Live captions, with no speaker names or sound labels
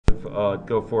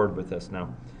go forward with this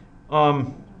now.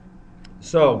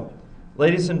 So,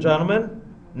 ladies and gentlemen,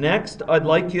 next I'd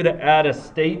like you to add a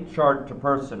state chart to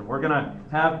person. We're going to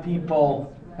have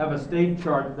people have a state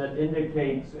chart that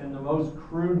indicates in the most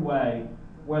crude way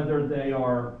whether they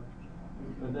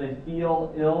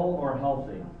feel ill or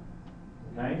healthy.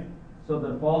 Okay? So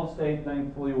the default state,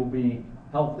 thankfully, will be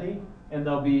healthy, and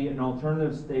there'll be an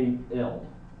alternative state, ill.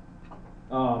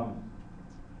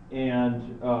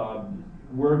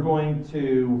 We're going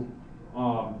to,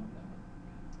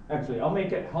 actually, I'll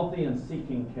make it healthy and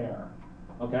seeking care.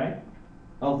 Okay?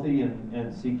 Healthy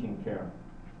and seeking care.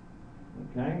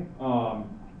 Okay?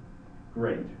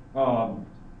 Great.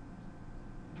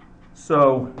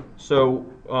 So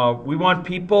we want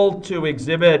people to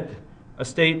exhibit a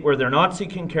state where they're not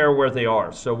seeking care where they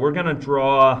are. So we're going to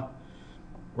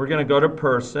go to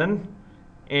person,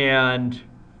 and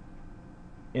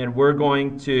we're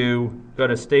going to go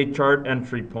to state chart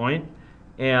entry point,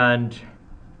 and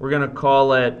we're going to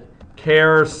call it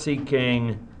care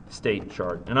seeking state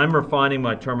chart. And I'm refining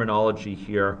my terminology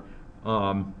here.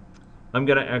 I'm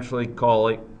going to actually call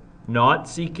it not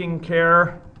seeking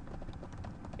care,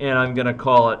 and I'm going to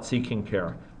call it seeking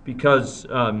care because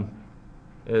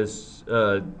as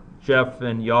Jeff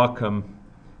and Joachim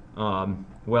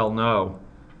well know,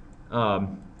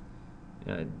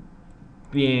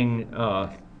 being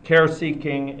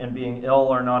care-seeking and being ill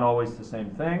are not always the same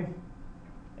thing,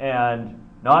 and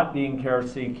not being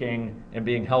care-seeking and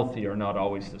being healthy are not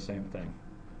always the same thing.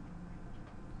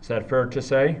 Is that fair to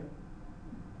say?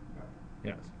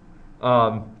 Yes.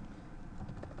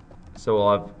 So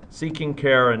we'll have seeking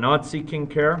care and not seeking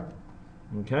care.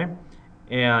 Okay?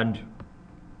 And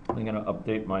I'm going to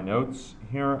update my notes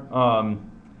here.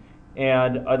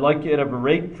 And I'd like you to have a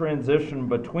rate transition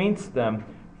between them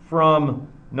from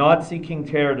not seeking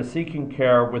care to seeking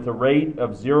care with a rate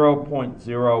of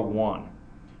 0.01.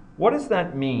 What does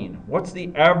that mean? What's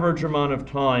the average amount of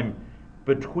time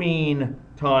between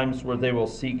times where they will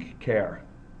seek care?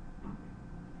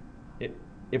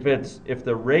 If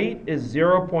the rate is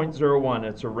 0.01,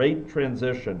 it's a rate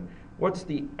transition. What's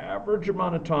the average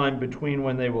amount of time between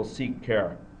when they will seek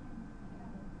care?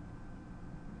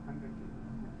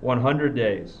 100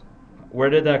 days. Where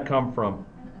did that come from?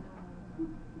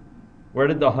 Where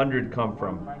did the 100 come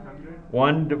from?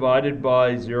 1 divided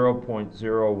by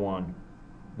 0.01.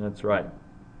 That's right.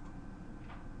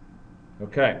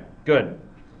 Okay, good.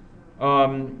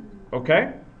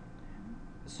 Okay.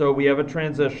 So we have a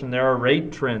transition there, a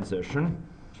rate transition.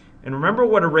 And remember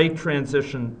what a rate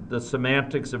transition, the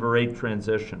semantics of a rate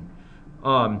transition.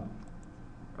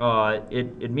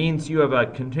 It means you have a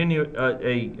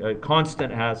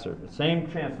constant hazard, the same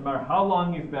chance, no matter how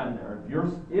long you've been there.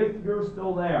 If you're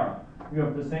still there, you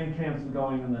have the same chance of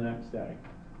going in the next day.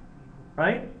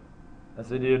 Right? As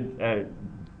it did the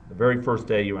very first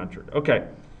day you entered. Okay,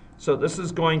 so this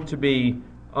is going to be,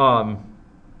 I'll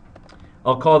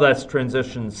call that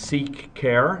transition seek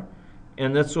care,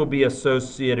 and this will be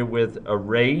associated with a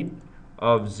rate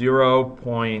of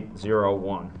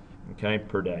 0.01, okay,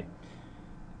 per day.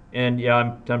 And yeah,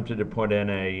 I'm tempted to put in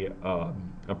a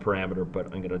parameter,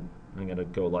 but I'm gonna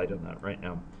go light on that right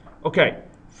now. Okay,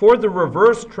 for the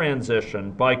reverse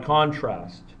transition, by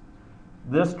contrast,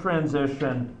 this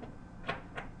transition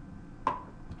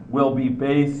will be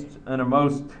based on a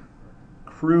most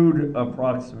crude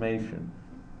approximation.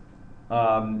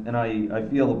 And I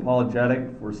feel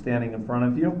apologetic for standing in front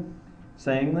of you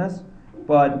saying this,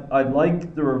 but I'd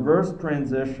like the reverse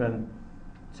transition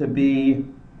to be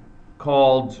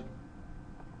called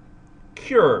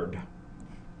cured.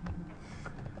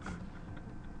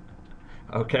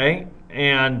 Okay?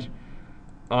 And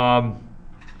I'd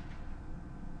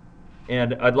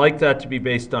like that to be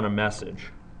based on a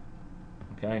message.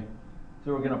 Okay?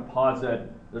 So we're going to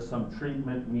posit there's some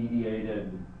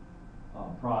treatment-mediated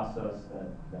process that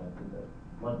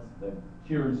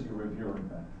cures you of your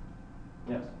infection.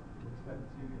 Yes?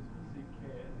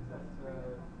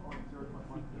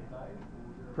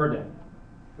 Per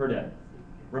day.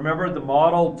 Remember, the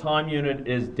model time unit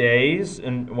is days,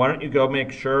 and why don't you go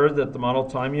make sure that the model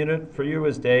time unit for you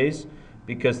is days,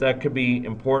 because that could be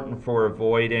important for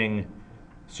avoiding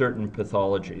certain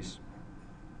pathologies.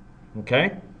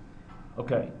 Okay?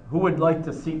 Okay. Who would like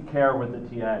to seek care with the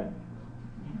TA?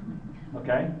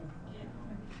 Okay?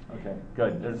 Okay,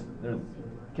 good. There's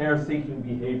care-seeking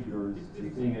behaviors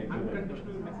being exhibited.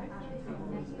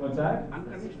 What's that?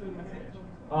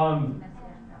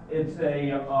 It's a,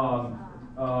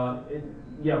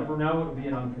 yeah, for now it would be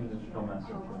an unconditional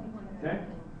message. Okay?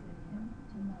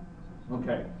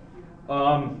 Okay.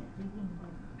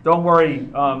 Don't worry,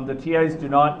 the TAs do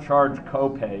not charge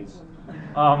co-pays.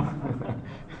 Um,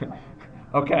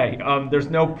 okay, there's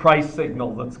no price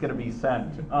signal that's going to be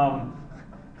sent.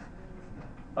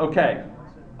 Okay,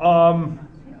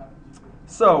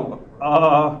 so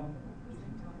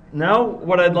now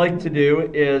what I'd like to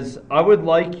do is I would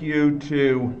like you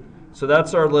to, so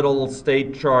that's our little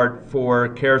state chart for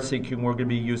care seeking we're going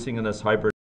to be using in this hybrid